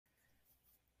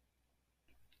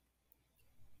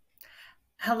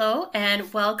Hello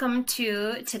and welcome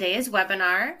to today's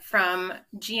webinar from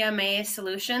GMA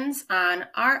Solutions on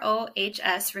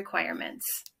RoHS requirements.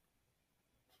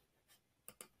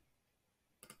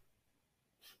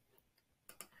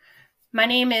 My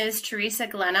name is Theresa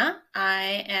Glenna.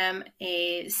 I am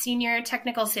a Senior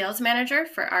Technical Sales Manager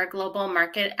for our Global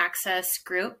Market Access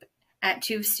Group at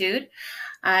TÜV SÜD.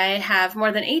 I have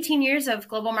more than 18 years of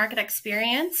global market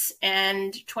experience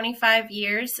and 25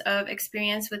 years of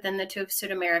experience within the TÜV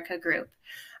SÜD America group.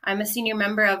 I'm a senior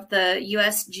member of the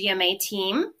US GMA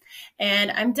team,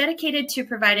 and I'm dedicated to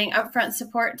providing upfront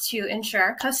support to ensure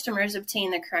our customers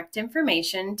obtain the correct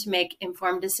information to make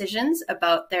informed decisions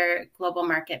about their global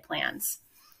market plans.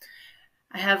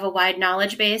 I have a wide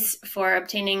knowledge base for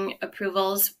obtaining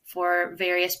approvals for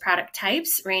various product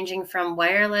types, ranging from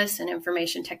wireless and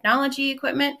information technology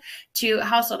equipment to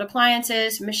household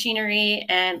appliances, machinery,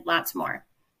 and lots more.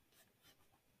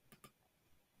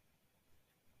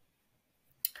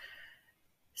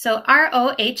 So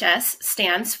RoHS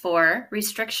stands for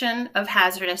Restriction of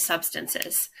Hazardous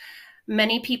Substances.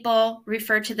 Many people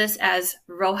refer to this as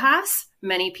RoHS.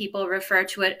 Many people refer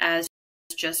to it as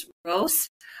just RoHS.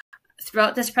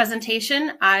 Throughout this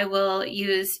presentation, I will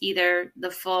use either the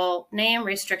full name,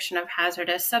 Restriction of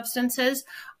Hazardous Substances,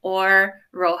 or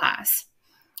RoHS.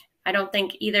 I don't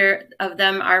think either of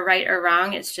them are right or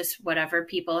wrong. It's just whatever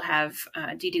people have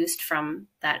deduced from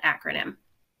that acronym.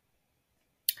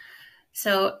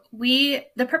 So the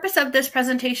purpose of this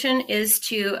presentation is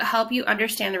to help you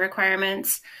understand the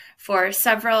requirements for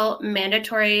several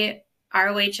mandatory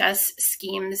RoHS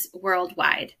schemes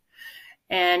worldwide.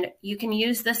 And you can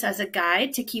use this as a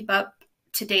guide to keep up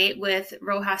to date with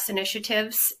RoHS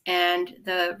initiatives and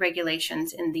the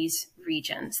regulations in these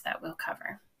regions that we'll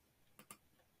cover.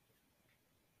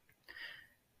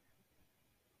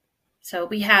 So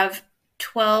we have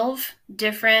 12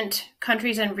 different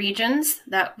countries and regions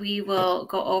that we will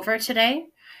go over today.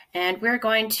 And we're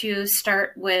going to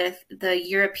start with the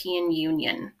European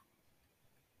Union.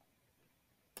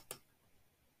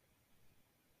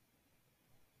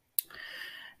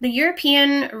 The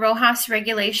European RoHS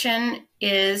regulation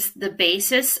is the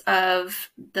basis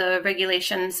of the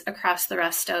regulations across the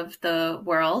rest of the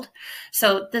world.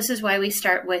 So this is why we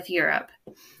start with Europe.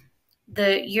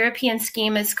 The European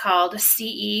scheme is called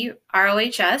CE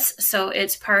RoHS, so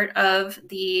it's part of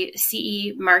the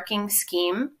CE marking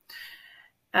scheme.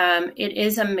 It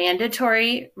is a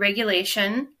mandatory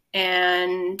regulation,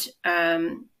 and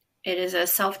it is a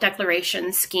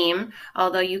self-declaration scheme,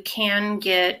 although you can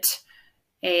get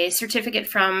a certificate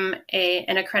from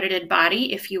an accredited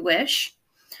body if you wish.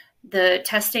 The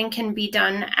testing can be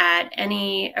done at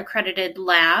any accredited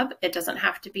lab. It doesn't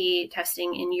have to be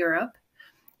testing in Europe.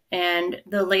 And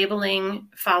the labeling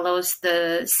follows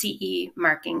the CE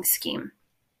marking scheme.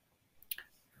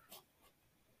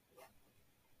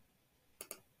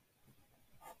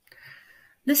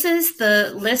 This is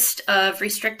the list of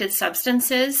restricted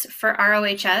substances for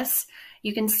RoHS.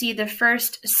 You can see the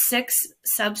first 6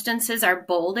 substances are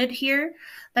bolded here.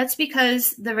 That's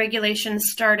because the regulations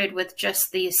started with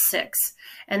just these 6.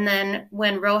 And then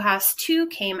when RoHS 2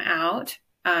 came out,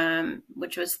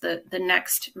 which was the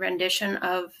next rendition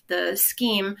of the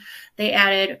scheme, they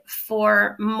added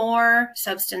 4 more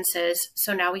substances.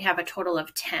 So now we have a total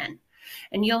of 10.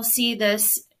 And you'll see this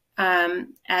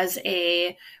as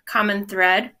a common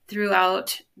thread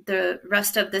throughout the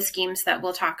rest of the schemes that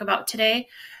we'll talk about today.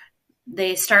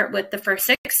 They start with the first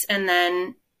 6 and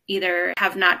then either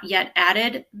have not yet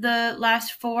added the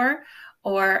last 4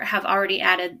 or have already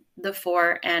added the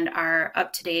 4 and are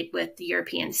up to date with the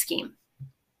European scheme.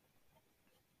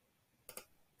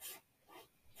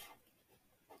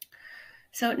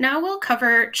 So now we'll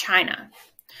cover China.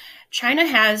 China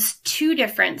has 2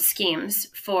 different schemes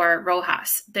for RoHS.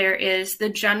 There is the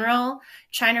general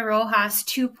China RoHS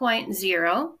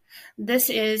 2.0. This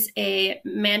is a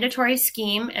mandatory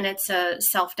scheme and it's a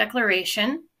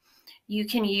self-declaration. You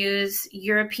can use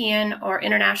European or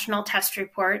international test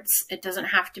reports. It doesn't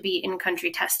have to be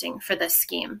in-country testing for this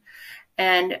scheme.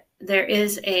 And there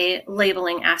is a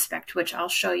labeling aspect, which I'll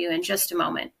show you in just a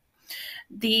moment.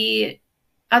 The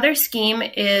other scheme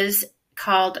is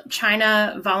called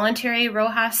China Voluntary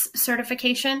RoHS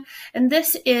Certification, and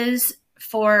this is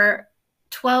for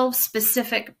 12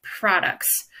 specific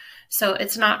products. So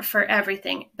it's not for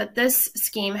everything, but this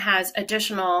scheme has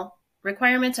additional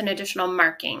requirements and additional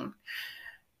marking.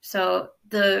 So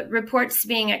the reports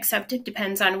being accepted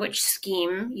depends on which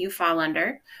scheme you fall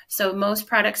under. So most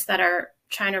products that are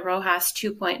China RoHS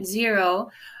 2.0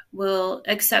 will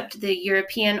accept the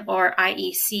European or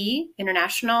IEC,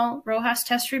 International RoHS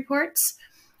test reports,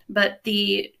 but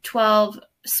the 12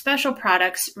 special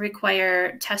products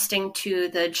require testing to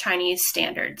the Chinese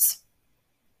standards,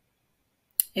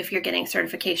 if you're getting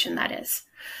certification, that is.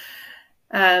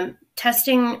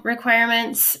 Testing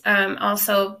requirements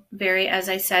also vary, as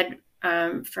I said,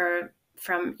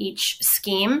 from each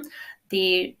scheme.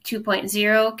 The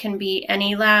 2.0 can be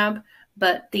any lab,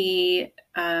 but the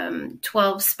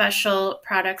 12 special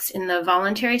products in the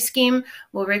voluntary scheme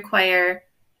will require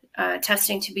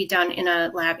testing to be done in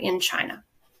a lab in China.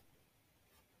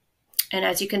 And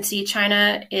as you can see,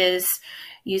 China is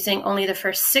using only the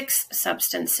first 6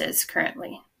 substances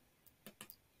currently.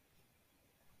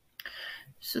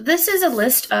 So this is a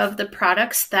list of the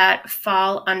products that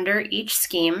fall under each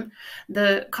scheme.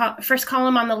 The first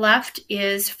column on the left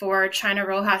is for China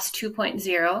RoHS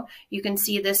 2.0. You can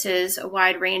see this is a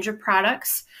wide range of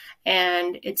products,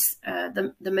 and it's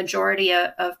the majority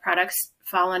of products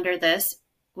fall under this,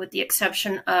 with the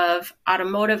exception of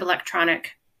automotive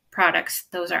electronic products.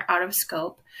 Those are out of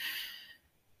scope.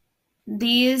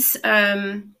 These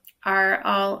are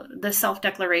all the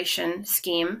self-declaration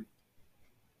scheme.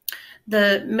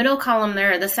 The middle column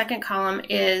there, the second column,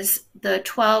 is the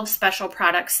 12 special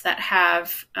products that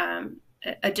have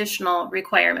additional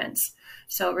requirements.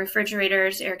 So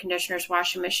refrigerators, air conditioners,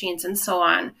 washing machines, and so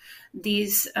on.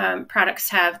 These products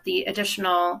have the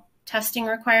additional testing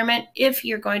requirement if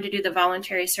you're going to do the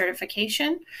voluntary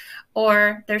certification,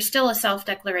 or there's still a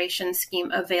self-declaration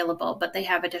scheme available, but they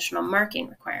have additional marking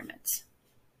requirements.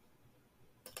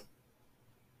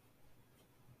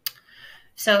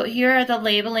 So here are the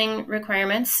labeling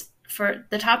requirements. For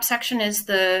the top section is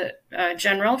the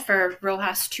general for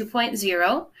RoHS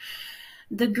 2.0.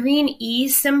 The green E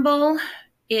symbol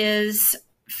is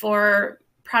for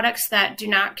products that do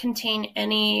not contain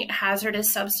any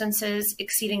hazardous substances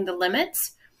exceeding the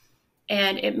limits.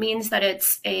 And it means that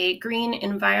it's a green,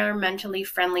 environmentally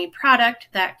friendly product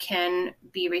that can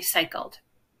be recycled.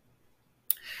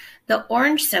 The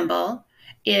orange symbol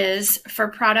is for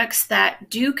products that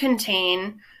do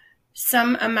contain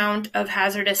some amount of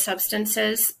hazardous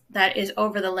substances that is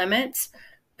over the limits,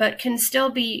 but can still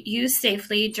be used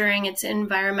safely during its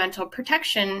environmental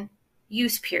protection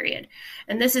use period.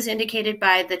 And this is indicated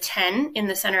by the 10 in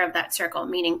the center of that circle,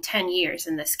 meaning 10 years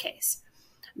in this case.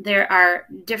 There are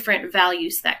different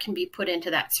values that can be put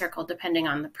into that circle depending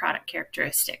on the product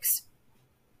characteristics.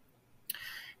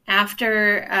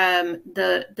 After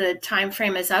the time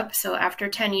frame is up, so after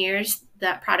 10 years,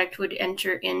 that product would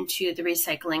enter into the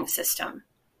recycling system.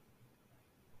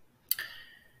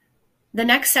 The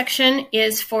next section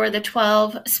is for the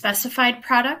 12 specified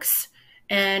products,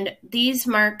 and these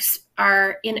marks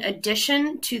are in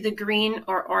addition to the green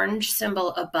or orange symbol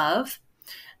above.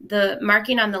 The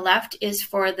marking on the left is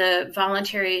for the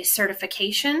voluntary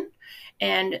certification,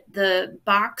 and the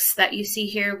box that you see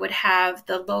here would have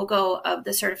the logo of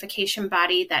the certification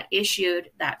body that issued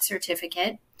that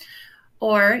certificate.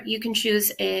 Or you can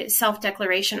choose a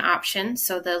self-declaration option.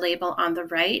 So the label on the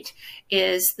right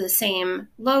is the same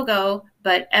logo,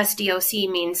 but SDOC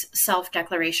means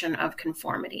self-declaration of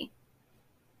conformity.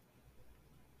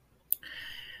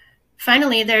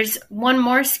 Finally, there's one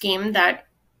more scheme that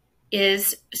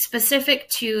is specific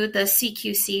to the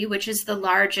CQC, which is the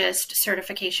largest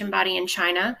certification body in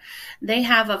China. They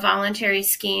have a voluntary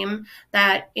scheme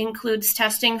that includes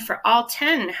testing for all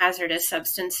 10 hazardous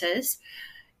substances.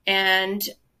 And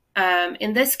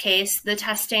in this case, the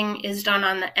testing is done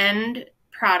on the end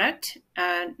product.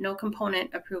 No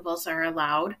component approvals are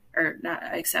allowed or not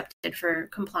accepted for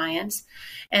compliance.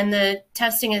 And the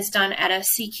testing is done at a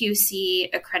CQC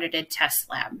accredited test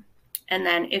lab. And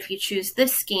then if you choose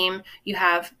this scheme, you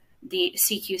have the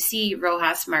CQC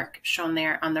RoHS mark shown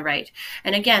there on the right.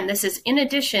 And again, this is in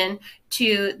addition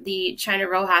to the China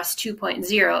RoHS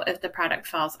 2.0 if the product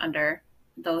falls under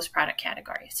those product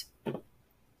categories.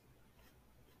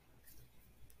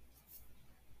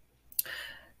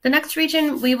 The next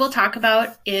region we will talk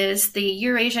about is the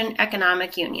Eurasian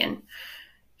Economic Union.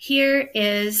 Here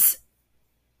is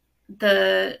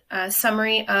the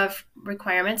summary of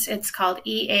requirements. It's called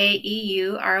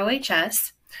EAEU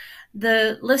RoHS.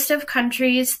 The list of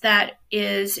countries that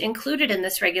is included in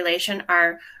this regulation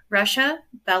are Russia,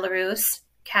 Belarus,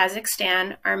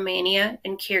 Kazakhstan, Armenia,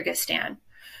 and Kyrgyzstan.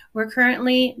 We're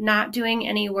currently not doing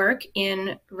any work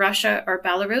in Russia or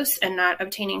Belarus and not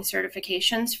obtaining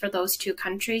certifications for those two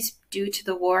countries due to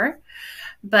the war,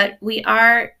 but we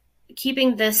are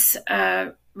keeping this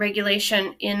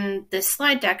regulation in this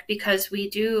slide deck because we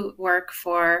do work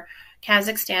for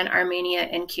Kazakhstan, Armenia,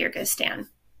 and Kyrgyzstan.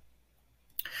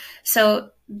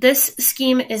 So this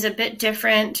scheme is a bit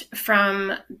different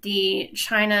from the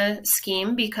China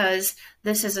scheme because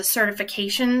this is a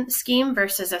certification scheme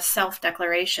versus a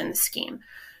self-declaration scheme.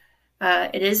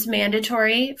 It is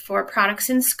mandatory for products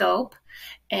in scope,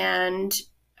 and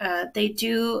they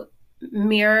do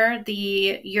mirror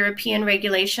the European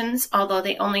regulations, although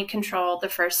they only control the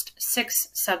first 6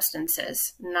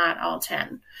 substances, not all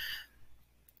 10.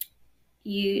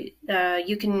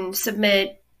 You can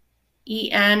submit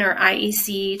EN or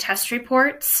IEC test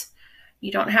reports.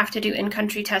 You don't have to do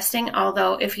in-country testing,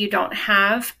 although if you don't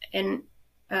have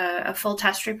a full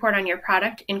test report on your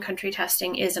product, in-country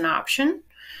testing is an option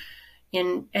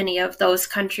in any of those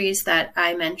countries that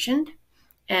I mentioned.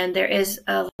 And there is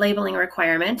a labeling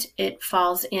requirement. It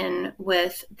falls in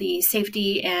with the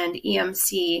safety and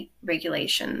EMC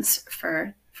regulations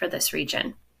for this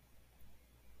region.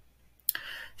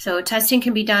 So testing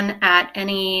can be done at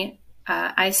any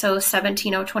ISO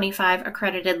 17025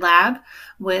 accredited lab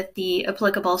with the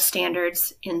applicable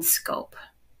standards in scope.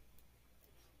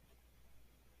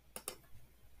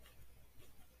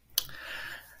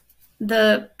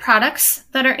 The products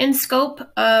that are in scope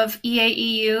of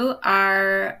EAEU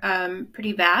are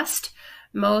pretty vast.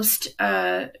 Most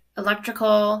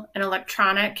electrical and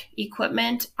electronic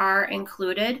equipment are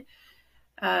included.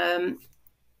 You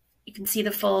can see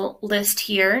the full list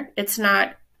here. It's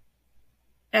not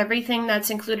everything that's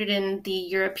included in the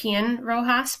European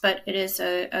RoHS, but it is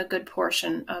a good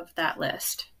portion of that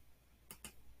list.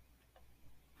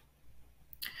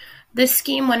 This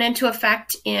scheme went into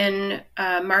effect in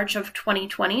March of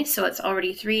 2020, so it's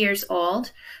already 3 years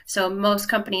old. So most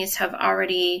companies have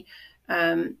already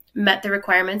met the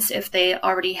requirements if they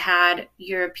already had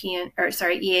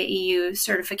EAEU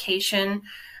certification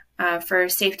for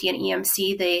safety and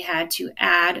EMC. They had to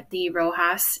add the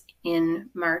RoHS in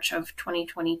March of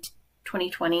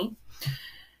 2020.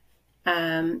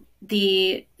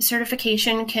 The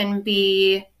certification can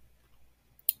be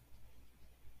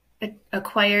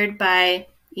acquired by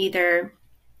either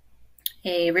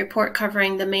a report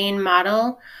covering the main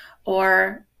model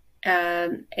or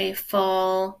a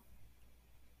full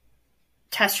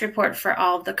test report for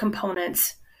all of the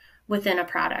components within a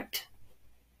product.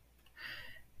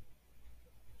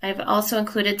 I've also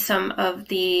included some of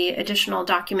the additional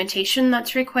documentation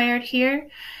that's required here.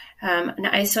 An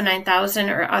ISO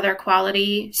 9000 or other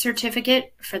quality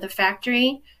certificate for the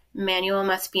factory. Manual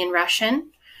must be in Russian.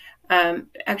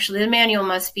 Actually, the manual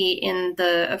must be in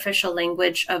the official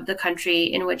language of the country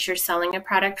in which you're selling a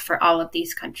product for all of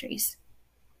these countries.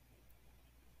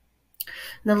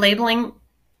 The labeling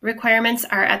requirements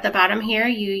are at the bottom here.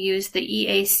 You use the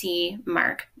EAC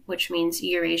mark, which means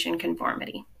Eurasian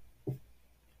conformity.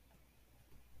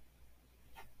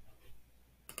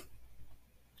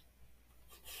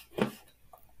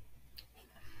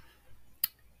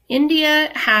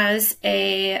 India has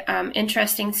a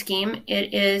interesting scheme.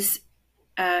 It is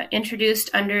introduced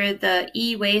under the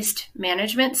e-waste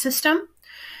management system.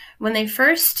 When they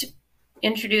first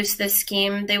introduced this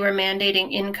scheme, they were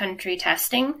mandating in-country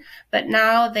testing, but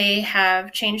now they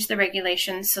have changed the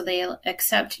regulations so they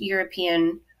accept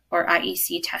European or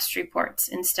IEC test reports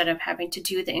instead of having to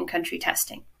do the in-country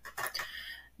testing.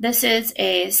 This is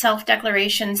a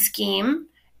self-declaration scheme,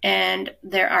 and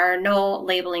there are no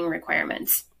labeling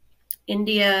requirements.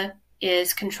 India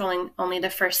is controlling only the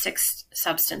first 6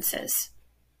 substances.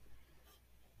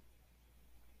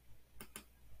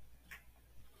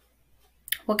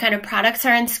 What kind of products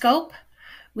are in scope?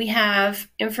 We have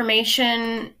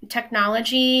information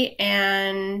technology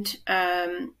and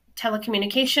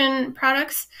telecommunication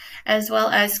products, as well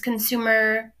as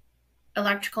consumer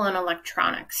electrical and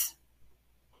electronics.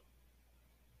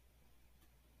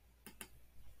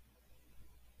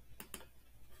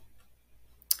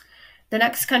 The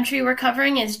next country we're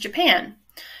covering is Japan.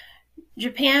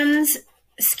 Japan's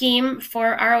scheme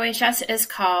for RoHS is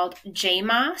called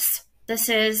GMAS. This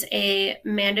is a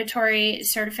mandatory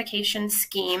certification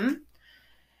scheme,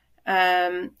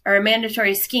 or a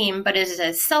mandatory scheme, but it is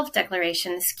a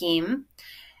self-declaration scheme.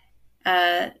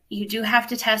 You do have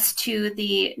to test to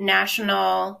the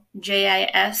national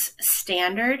JIS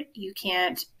standard. You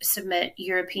can't submit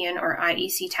European or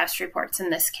IEC test reports in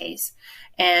this case,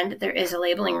 and there is a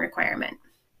labeling requirement.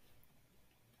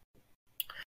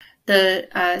 The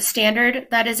standard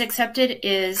that is accepted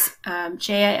is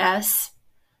JIS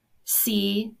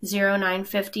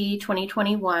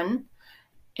C0950-2021,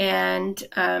 and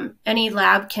any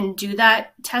lab can do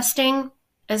that testing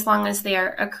as long as they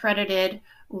are accredited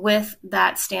with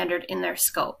that standard in their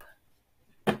scope.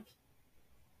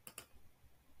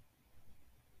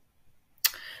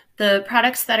 The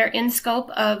products that are in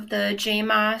scope of the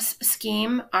GMA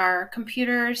scheme are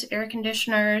computers, air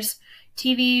conditioners,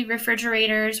 TV,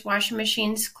 refrigerators, washing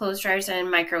machines, clothes dryers,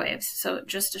 and microwaves. So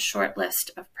just a short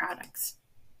list of products.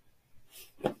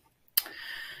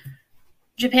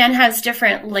 Japan has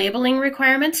different labeling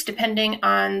requirements depending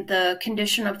on the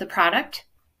condition of the product.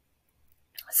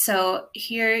 So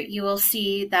here you will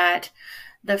see that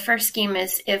the first scheme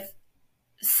is if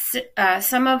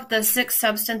some of the 6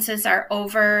 substances are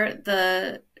over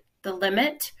the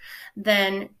limit,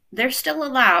 then they're still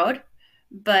allowed,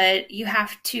 but you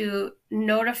have to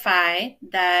notify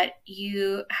that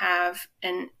you have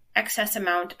an excess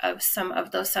amount of some of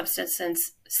those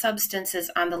substances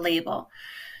on the label.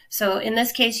 So in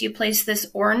this case, you place this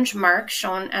orange mark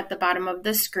shown at the bottom of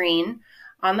the screen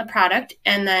on the product,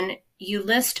 and then you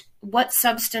list what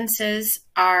substances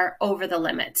are over the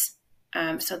limits.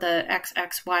 So the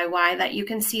XXYY that you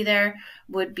can see there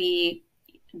would be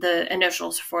the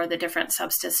initials for the different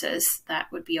substances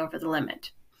that would be over the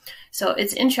limit. So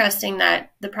it's interesting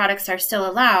that the products are still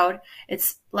allowed.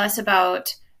 It's less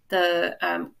about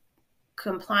the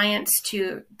compliance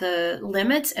to the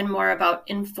limits and more about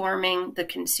informing the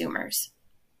consumers.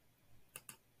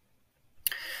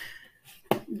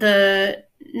 The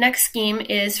next scheme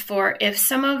is for if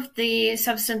some of the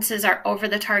substances are over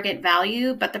the target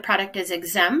value, but the product is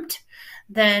exempt,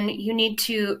 then you need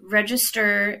to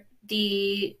register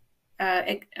the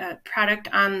product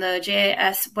on the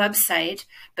JIS website,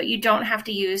 but you don't have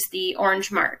to use the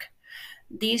orange mark.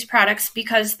 These products,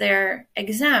 because they're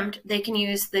exempt, they can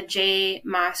use the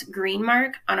JMOS green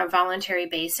mark on a voluntary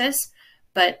basis.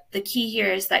 But the key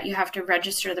here is that you have to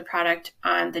register the product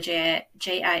on the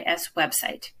JIS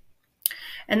website.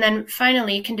 And then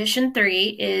finally, condition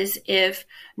 3 is if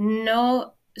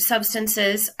no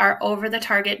substances are over the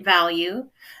target value,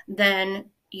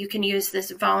 then you can use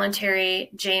this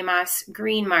voluntary JMOS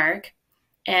green mark,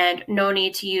 and no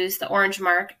need to use the orange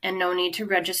mark, and no need to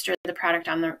register the product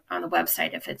on the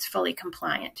website if it's fully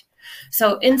compliant.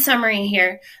 So in summary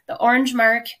here, the orange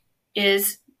mark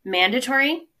is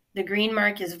mandatory, the green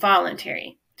mark is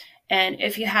voluntary. And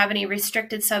if you have any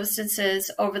restricted substances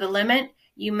over the limit,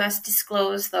 you must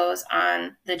disclose those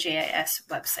on the JIS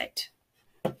website.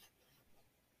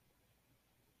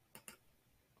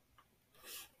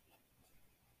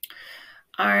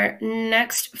 Our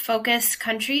next focus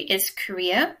country is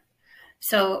Korea.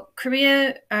 So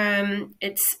Korea,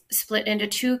 it's split into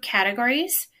 2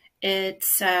 categories.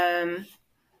 It's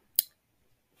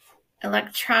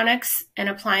electronics and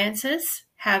appliances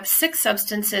have 6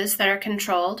 substances that are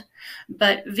controlled,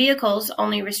 but vehicles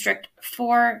only restrict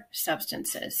 4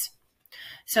 substances.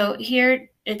 So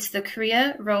here it's the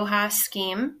Korea RoHS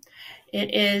scheme.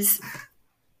 It is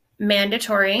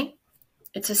mandatory.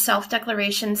 It's a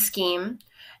self-declaration scheme,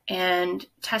 and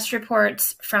test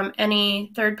reports from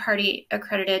any third-party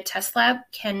accredited test lab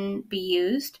can be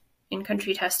used.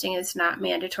 In-country testing is not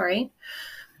mandatory.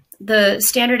 The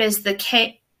standard is the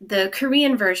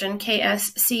Korean version,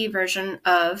 KSC version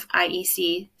of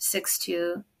IEC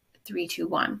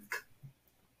 62321.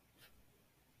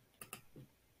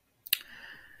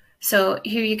 So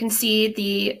here you can see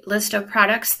the list of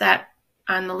products that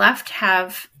on the left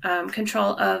have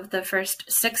control of the first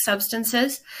 6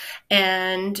 substances,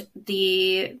 and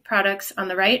the products on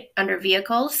the right under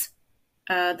vehicles.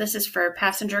 This is for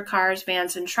passenger cars,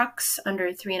 vans, and trucks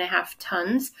under 3.5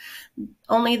 tons.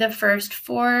 Only the first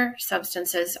 4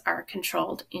 substances are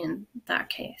controlled in that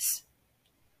case.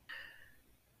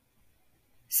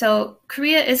 So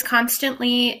Korea is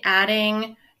constantly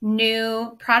adding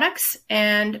new products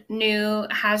and new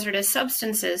hazardous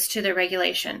substances to the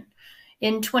regulation.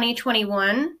 In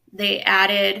 2021, they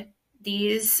added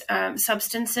these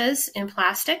substances in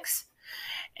plastics,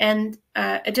 and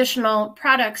additional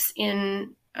products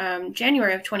in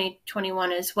January of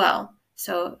 2021 as well.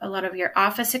 So a lot of your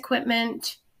office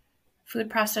equipment, food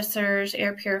processors,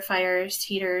 air purifiers,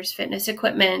 heaters, fitness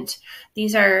equipment,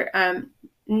 these are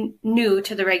new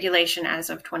to the regulation as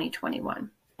of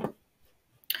 2021.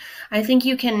 I think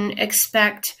you can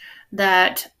expect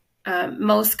that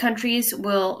most countries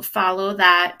will follow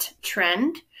that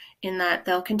trend, in that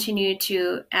they'll continue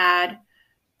to add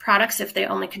products. If they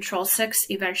only control 6,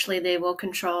 eventually they will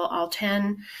control all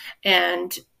 10,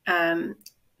 and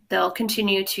they'll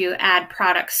continue to add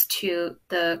products to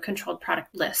the controlled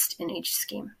product list in each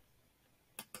scheme.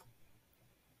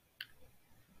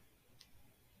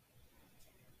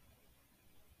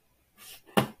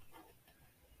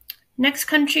 Next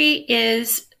country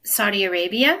is Saudi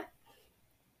Arabia.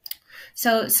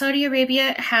 So Saudi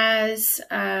Arabia has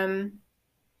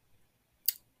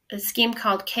a scheme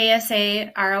called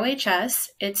KSA RoHS.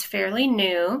 It's fairly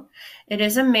new. It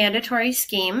is a mandatory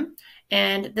scheme,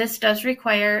 and this does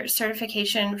require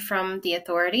certification from the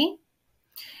authority.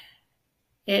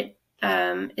 It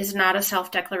is not a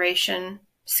self-declaration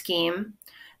scheme.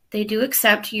 They do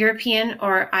accept European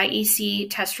or IEC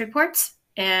test reports,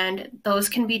 and those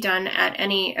can be done at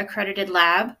any accredited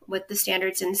lab with the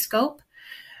standards in scope.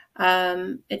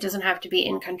 It doesn't have to be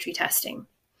in-country testing.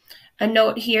 A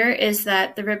note here is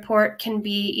that the report can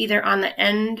be either on the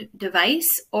end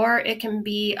device or it can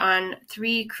be on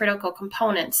 3 critical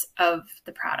components of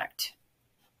the product.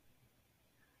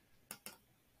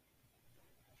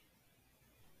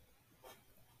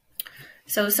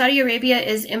 So Saudi Arabia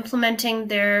is implementing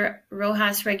their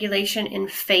RoHS regulation in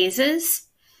phases.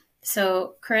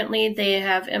 So currently they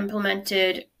have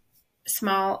implemented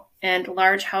small and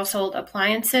large household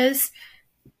appliances,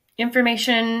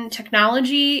 information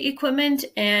technology equipment,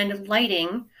 and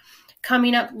lighting.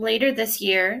 Coming up later this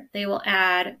year, they will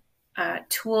add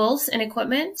tools and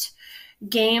equipment,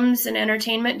 games and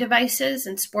entertainment devices,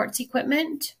 and sports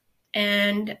equipment,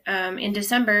 and in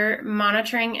December,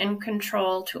 monitoring and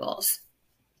control tools.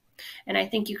 And I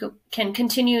think you can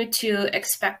continue to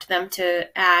expect them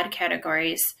to add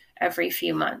categories every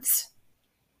few months.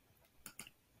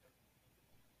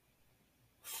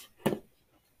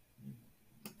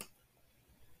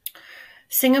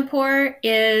 Singapore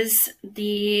is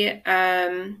the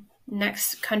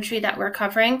next country that we're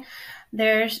covering.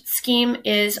 Their scheme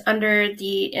is under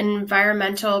the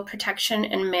Environmental Protection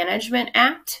and Management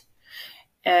Act.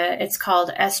 It's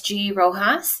called SG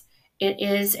RoHS. It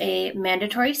is a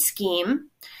mandatory scheme.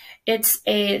 It's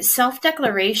a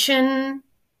self-declaration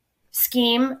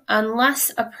scheme.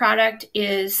 Unless a product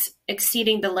is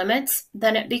exceeding the limits,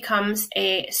 then it becomes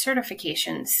a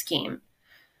certification scheme.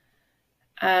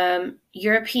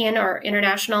 European or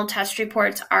international test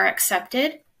reports are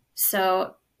accepted,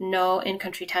 so no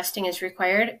in-country testing is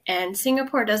required, and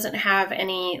Singapore doesn't have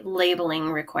any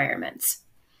labeling requirements.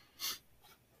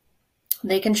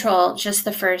 They control just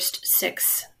the first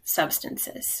 6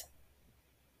 substances.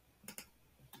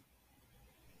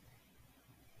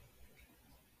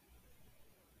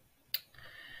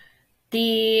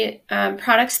 The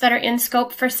products that are in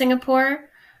scope for Singapore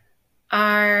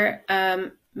are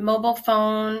mobile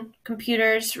phone,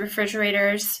 computers,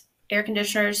 refrigerators, air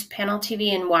conditioners, panel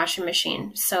TV, and washing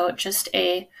machine. So just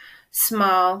a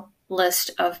small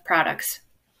list of products.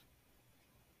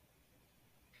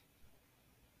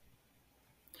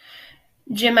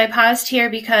 Jim, I paused here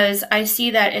because I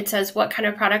see that it says what kind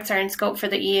of products are in scope for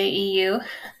the EAEU.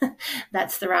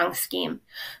 That's the wrong scheme.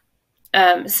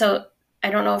 So I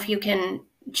don't know if you can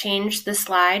change the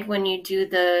slide when you do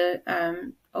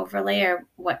the overlay or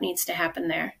what needs to happen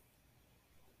there.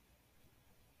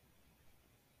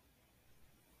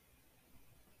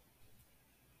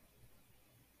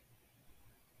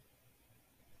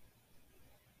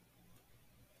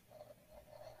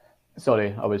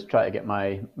 Sorry, I was trying to get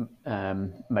my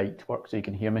mic to work so you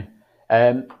can hear me.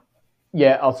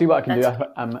 Yeah, I'll see what I can do.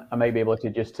 I might be able to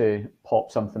just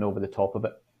pop something over the top of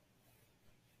it.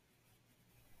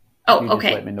 Oh,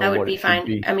 okay, that would be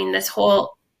fine. I mean, this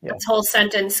whole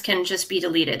sentence can just be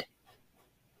deleted.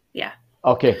 Yeah.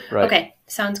 Okay, right. Okay,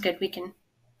 sounds good. We can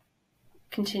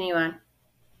continue on.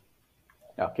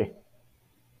 Okay.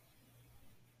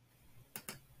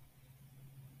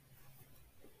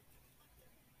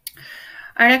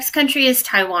 Our next country is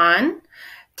Taiwan.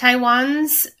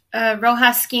 Taiwan's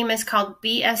RoHS scheme is called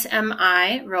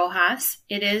BSMI RoHS.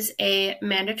 It is a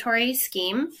mandatory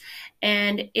scheme,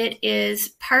 and it is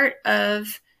part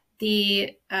of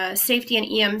the Safety and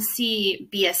EMC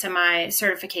BSMI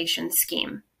certification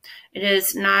scheme. It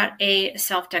is not a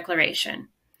self-declaration.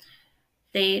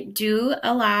 They do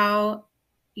allow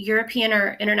European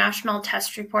or international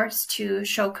test reports to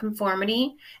show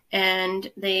conformity,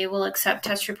 and they will accept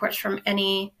test reports from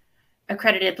any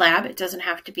accredited lab. It doesn't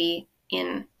have to be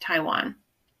in Taiwan.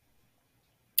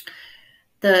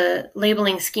 The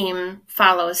labeling scheme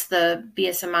follows the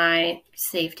BSMI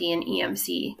safety and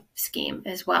EMC scheme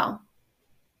as well.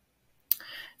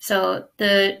 So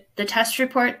the test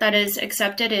report that is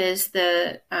accepted is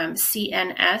the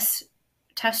CNS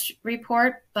test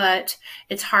report, but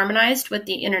it's harmonized with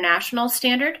the international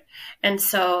standard. And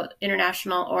so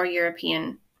international or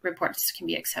European reports can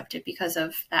be accepted because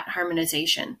of that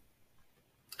harmonization.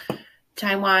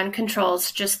 Taiwan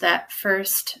controls just that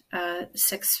first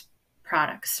 6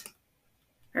 products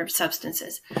or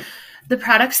substances. The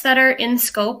products that are in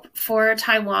scope for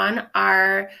Taiwan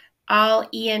are all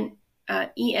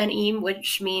ENE,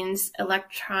 which means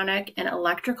electronic and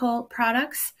electrical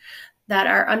products. that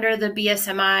are under the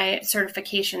BSMI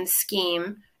certification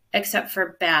scheme, except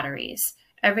for batteries.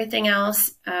 Everything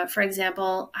else, for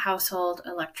example, household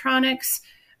electronics,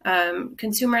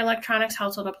 consumer electronics,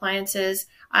 household appliances,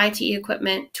 IT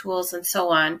equipment, tools, and so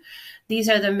on. These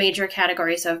are the major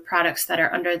categories of products that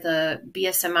are under the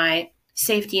BSMI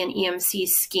safety and EMC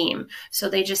scheme. So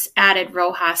they just added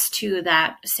RoHS to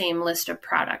that same list of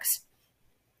products.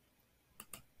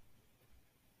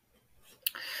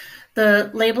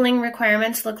 The labeling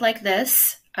requirements look like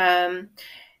this.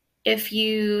 If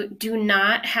you do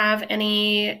not have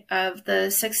any of the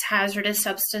 6 hazardous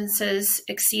substances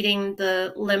exceeding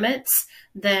the limits,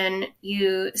 then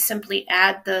you simply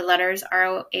add the letters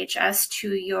RoHS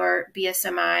to your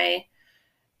BSMI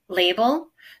label.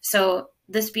 So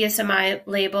this BSMI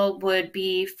label would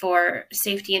be for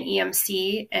safety and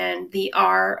EMC, and the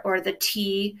R or the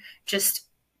T just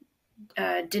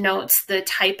denotes the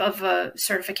type of a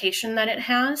certification that it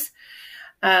has.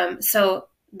 So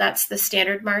that's the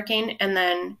standard marking. And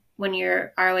then when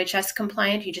you're RoHS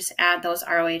compliant, you just add those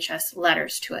RoHS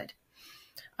letters to it.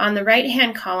 On the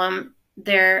right-hand column,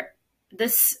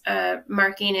 this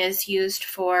marking is used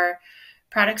for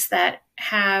products that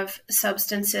have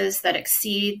substances that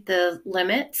exceed the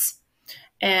limits.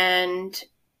 And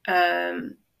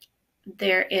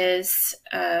there is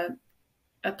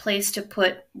a place to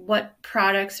put what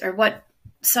products or what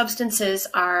substances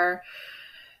are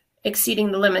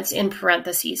exceeding the limits in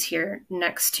parentheses here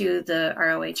next to the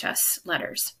RoHS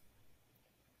letters.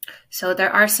 So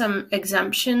there are some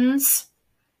exemptions,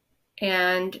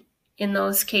 and in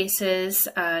those cases,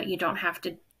 you don't have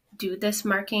to do this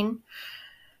marking.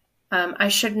 I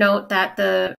should note that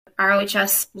the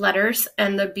RoHS letters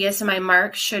and the BSMI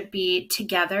mark should be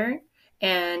together,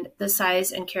 and the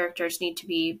size and characters need to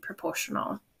be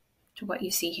proportional to what you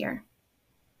see here.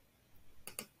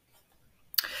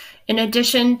 In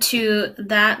addition to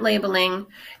that labeling,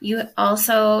 you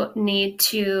also need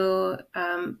to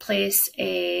place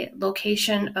a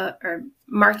location or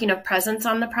marking of presence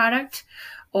on the product,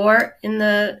 or in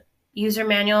the user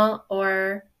manual,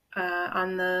 or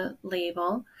on the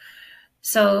label.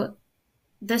 So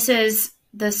this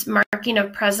marking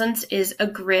of presence is a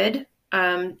grid.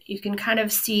 You can kind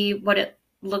of see what it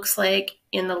looks like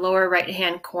in the lower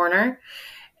right-hand corner.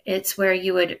 It's where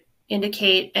you would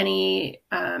indicate any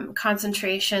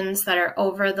concentrations that are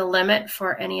over the limit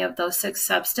for any of those 6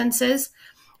 substances.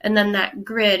 And then that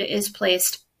grid is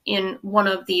placed in one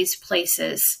of these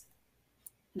places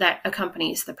that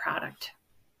accompanies the product.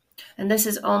 And this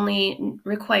is only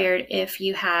required if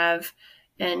you have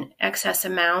an excess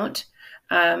amount.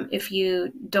 If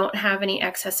you don't have any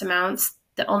excess amounts,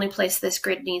 the only place this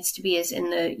grid needs to be is in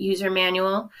the user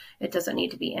manual. It doesn't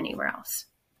need to be anywhere else.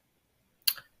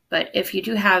 But if you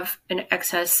do have an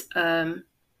excess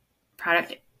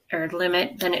product or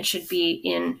limit, then it should be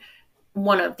in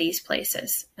one of these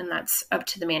places, and that's up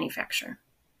to the manufacturer.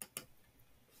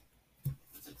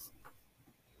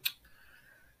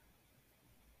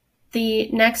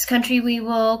 The next country we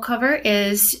will cover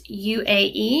is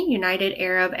UAE, United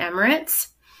Arab Emirates.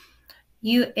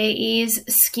 UAE's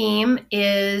scheme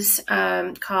is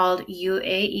called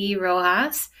UAE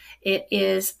RoHS. It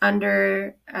is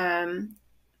under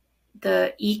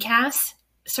the ECAS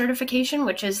certification,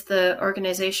 which is the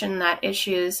organization that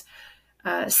issues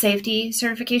safety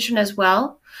certification as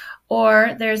well.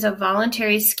 Or there's a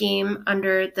voluntary scheme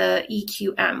under the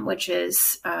EQM, which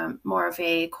is more of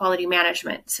a quality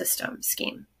management system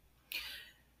scheme.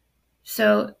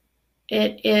 So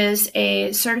it is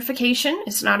a certification.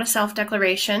 It's not a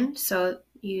self-declaration. So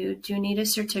you do need a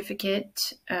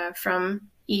certificate from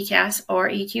ECAS or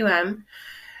EQM.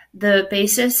 The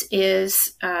basis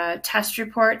is test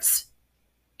reports,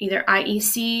 either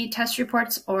IEC test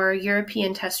reports or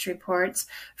European test reports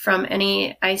from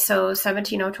any ISO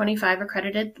 17025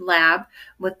 accredited lab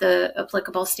with the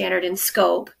applicable standard and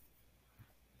scope.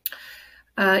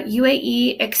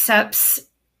 UAE accepts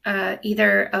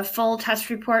either a full test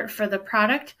report for the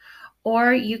product,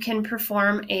 or you can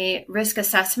perform a risk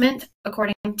assessment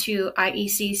according to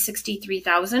IEC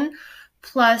 63000,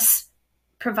 plus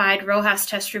provide RoHS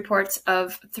test reports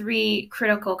of 3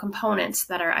 critical components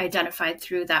that are identified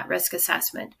through that risk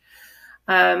assessment.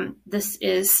 This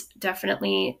is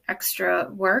definitely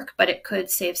extra work, but it could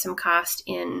save some cost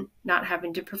in not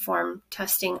having to perform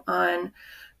testing on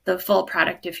the full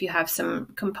product if you have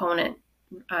some component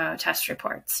test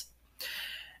reports.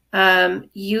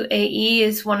 UAE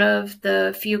is one of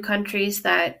the few countries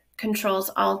that controls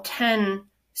all 10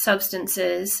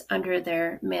 substances under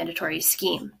their mandatory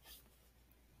scheme.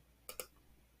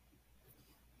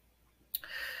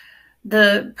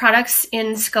 The products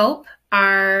in scope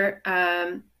are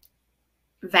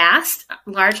vast,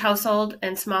 large household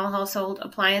and small household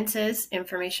appliances,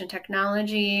 information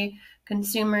technology,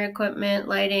 consumer equipment,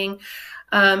 lighting.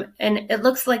 And it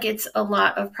looks like it's a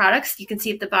lot of products. You can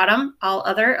see at the bottom, all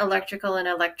other electrical and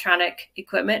electronic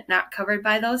equipment not covered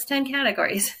by those 10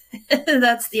 categories.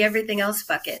 That's the everything else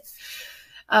bucket.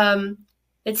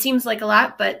 It seems like a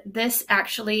lot, but this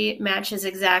actually matches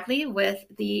exactly with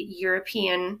the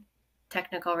European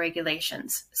technical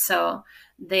regulations. So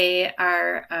they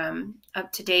are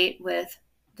up to date with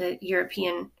the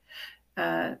European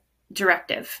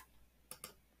directive.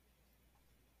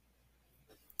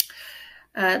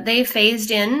 They phased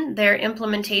in their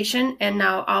implementation, and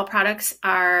now all products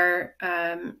are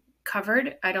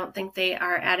covered. I don't think they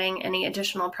are adding any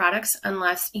additional products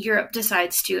unless Europe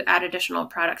decides to add additional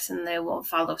products, and they will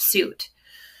follow suit.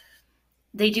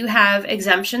 They do have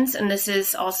exemptions, and this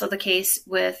is also the case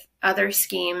with other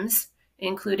schemes,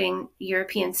 including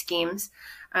European schemes.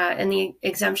 And the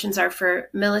exemptions are for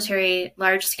military,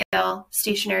 large-scale,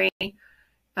 stationary,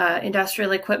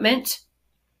 industrial equipment,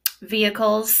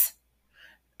 vehicles,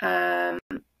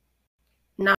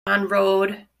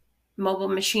 non-road mobile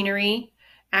machinery,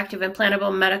 active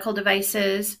implantable medical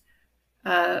devices,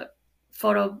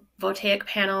 photovoltaic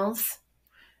panels,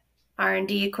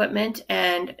 R&D equipment,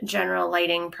 and general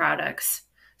lighting products.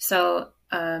 So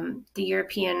the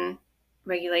European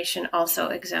regulation also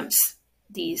exempts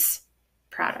these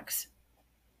products.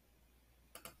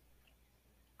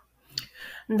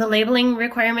 The labeling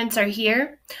requirements are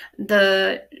here.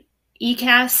 The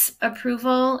ECAS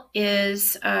approval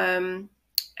is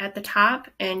at the top,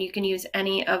 and you can use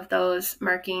any of those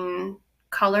marking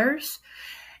colors.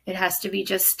 It has to be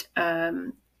just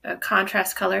a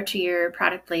contrast color to your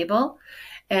product label.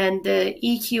 And the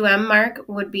EQM mark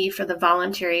would be for the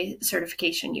voluntary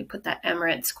certification. You put that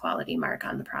Emirates quality mark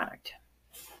on the product.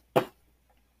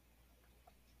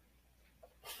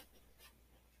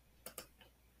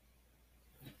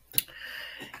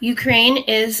 Ukraine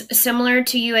is similar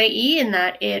to UAE in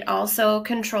that it also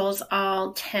controls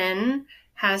all 10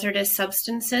 hazardous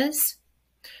substances.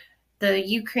 The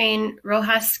Ukraine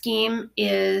RoHS scheme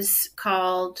is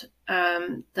called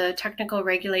the Technical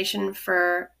Regulation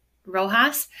for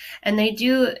RoHS, and they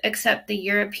do accept the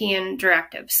European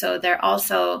directive. So they're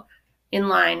also in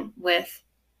line with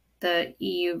the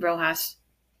EU RoHS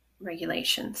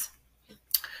regulations.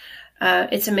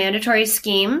 It's a mandatory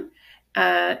scheme.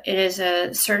 It is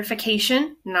a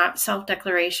certification, not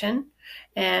self-declaration,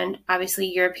 and obviously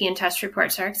European test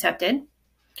reports are accepted.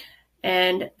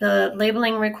 And the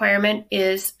labeling requirement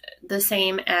is the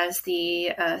same as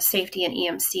the safety and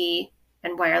EMC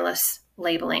and wireless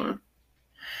labeling.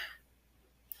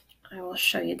 I will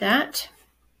show you that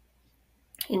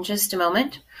in just a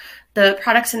moment. The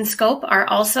products in scope are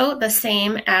also the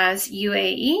same as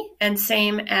UAE and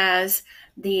same as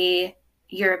the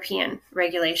European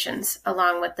regulations,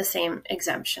 along with the same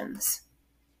exemptions.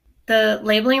 The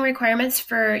labeling requirements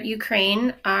for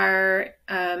Ukraine are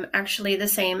actually the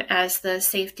same as the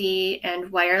safety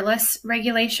and wireless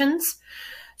regulations.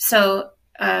 So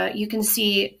you can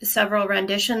see several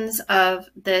renditions of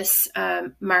this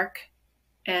mark,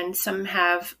 and some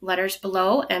have letters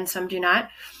below and some do not.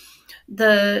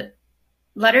 The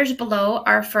letters below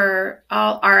are for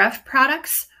all RF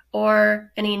products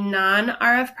or any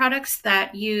non-RF products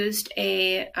that used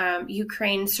a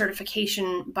Ukraine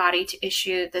certification body to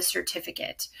issue the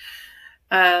certificate.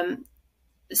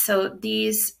 So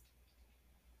these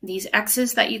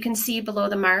X's that you can see below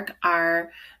the mark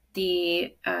are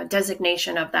the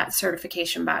designation of that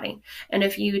certification body. And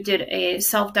if you did a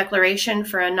self-declaration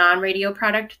for a non-radio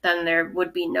product, then there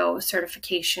would be no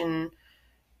certification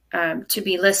to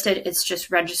be listed. It's just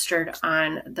registered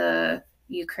on the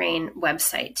Ukraine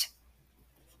website.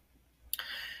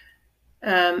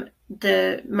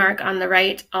 The mark on the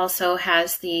right also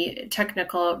has the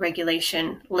technical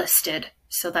regulation listed,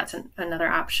 so that's another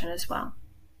option as well.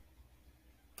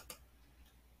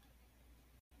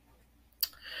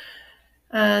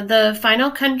 The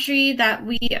final country that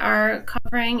we are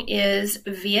covering is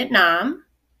Vietnam.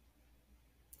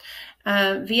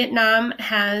 Vietnam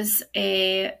has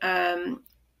a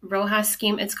RoHS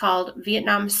scheme. It's called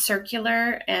Vietnam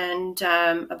Circular, and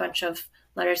a bunch of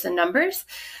letters and numbers.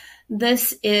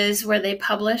 This is where they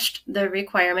published the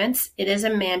requirements. It is a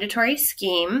mandatory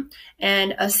scheme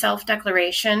and a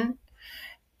self-declaration.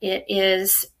 It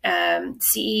is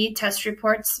CE test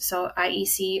reports, so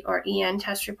IEC or EN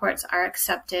test reports are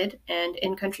accepted, and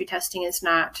in-country testing is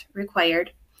not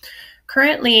required.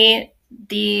 Currently,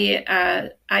 the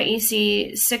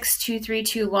IEC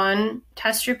 62321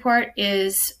 test report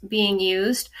is being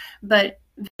used, but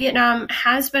Vietnam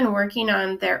has been working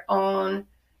on their own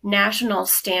national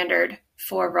standard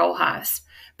for RoHS.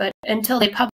 But until they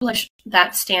publish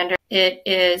that standard, it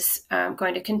is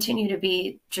going to continue to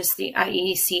be just the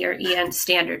IEC or EN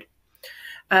standard.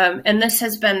 And this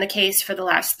has been the case for the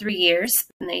last 3 years,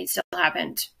 and they still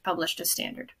haven't published a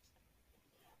standard.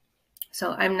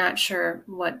 So I'm not sure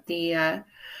what the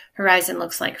horizon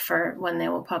looks like for when they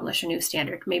will publish a new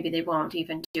standard. Maybe they won't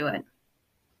even do it.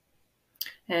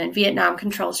 And Vietnam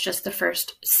controls just the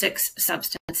first 6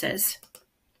 substances.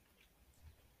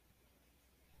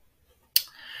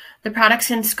 The products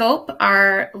in scope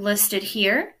are listed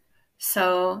here.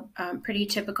 So pretty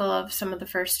typical of some of the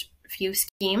first few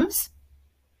schemes.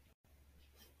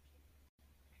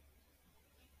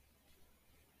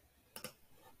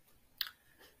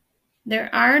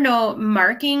 There are no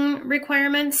marking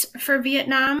requirements for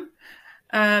Vietnam.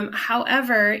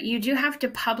 However, you do have to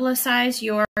publicize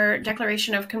your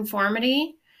declaration of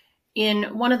conformity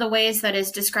in one of the ways that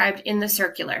is described in the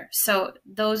circular. So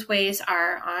those ways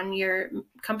are on your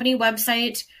company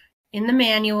website, in the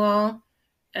manual,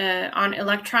 on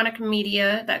electronic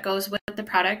media that goes with the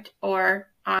product, or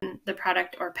on the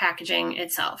product or packaging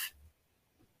itself.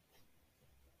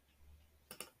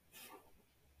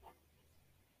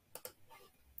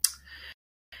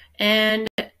 And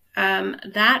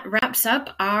that wraps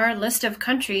up our list of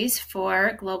countries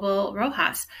for global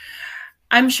RoHS.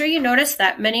 I'm sure you noticed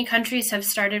that many countries have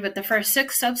started with the first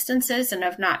 6 substances and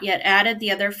have not yet added the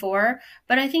other 4,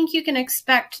 but I think you can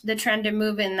expect the trend to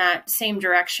move in that same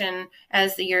direction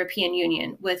as the European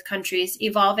Union, with countries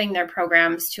evolving their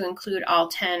programs to include all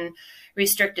 10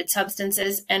 restricted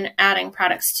substances and adding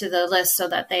products to the list so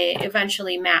that they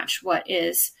eventually match what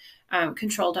is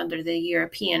controlled under the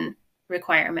European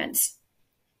requirements.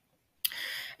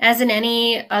 As in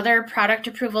any other product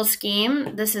approval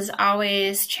scheme, this is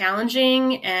always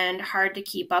challenging and hard to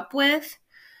keep up with.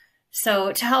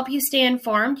 So to help you stay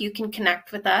informed, you can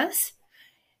connect with us.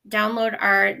 Download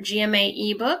our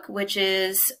GMA ebook, which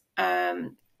is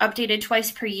updated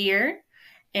twice per year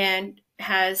and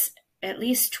has at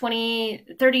least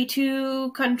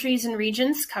 32 countries and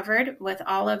regions covered with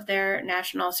all of their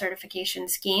national certification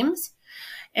schemes.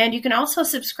 And you can also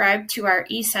subscribe to our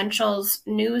Essentials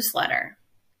newsletter.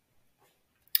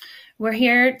 We're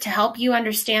here to help you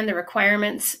understand the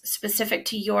requirements specific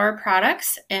to your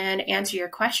products and answer your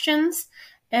questions,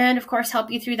 and of course, help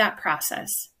you through that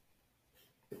process.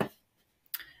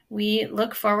 We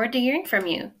look forward to hearing from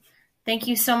you. Thank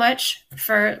you so much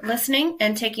for listening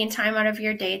and taking time out of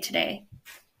your day today.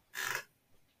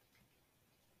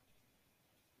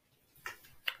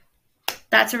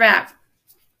 That's a wrap.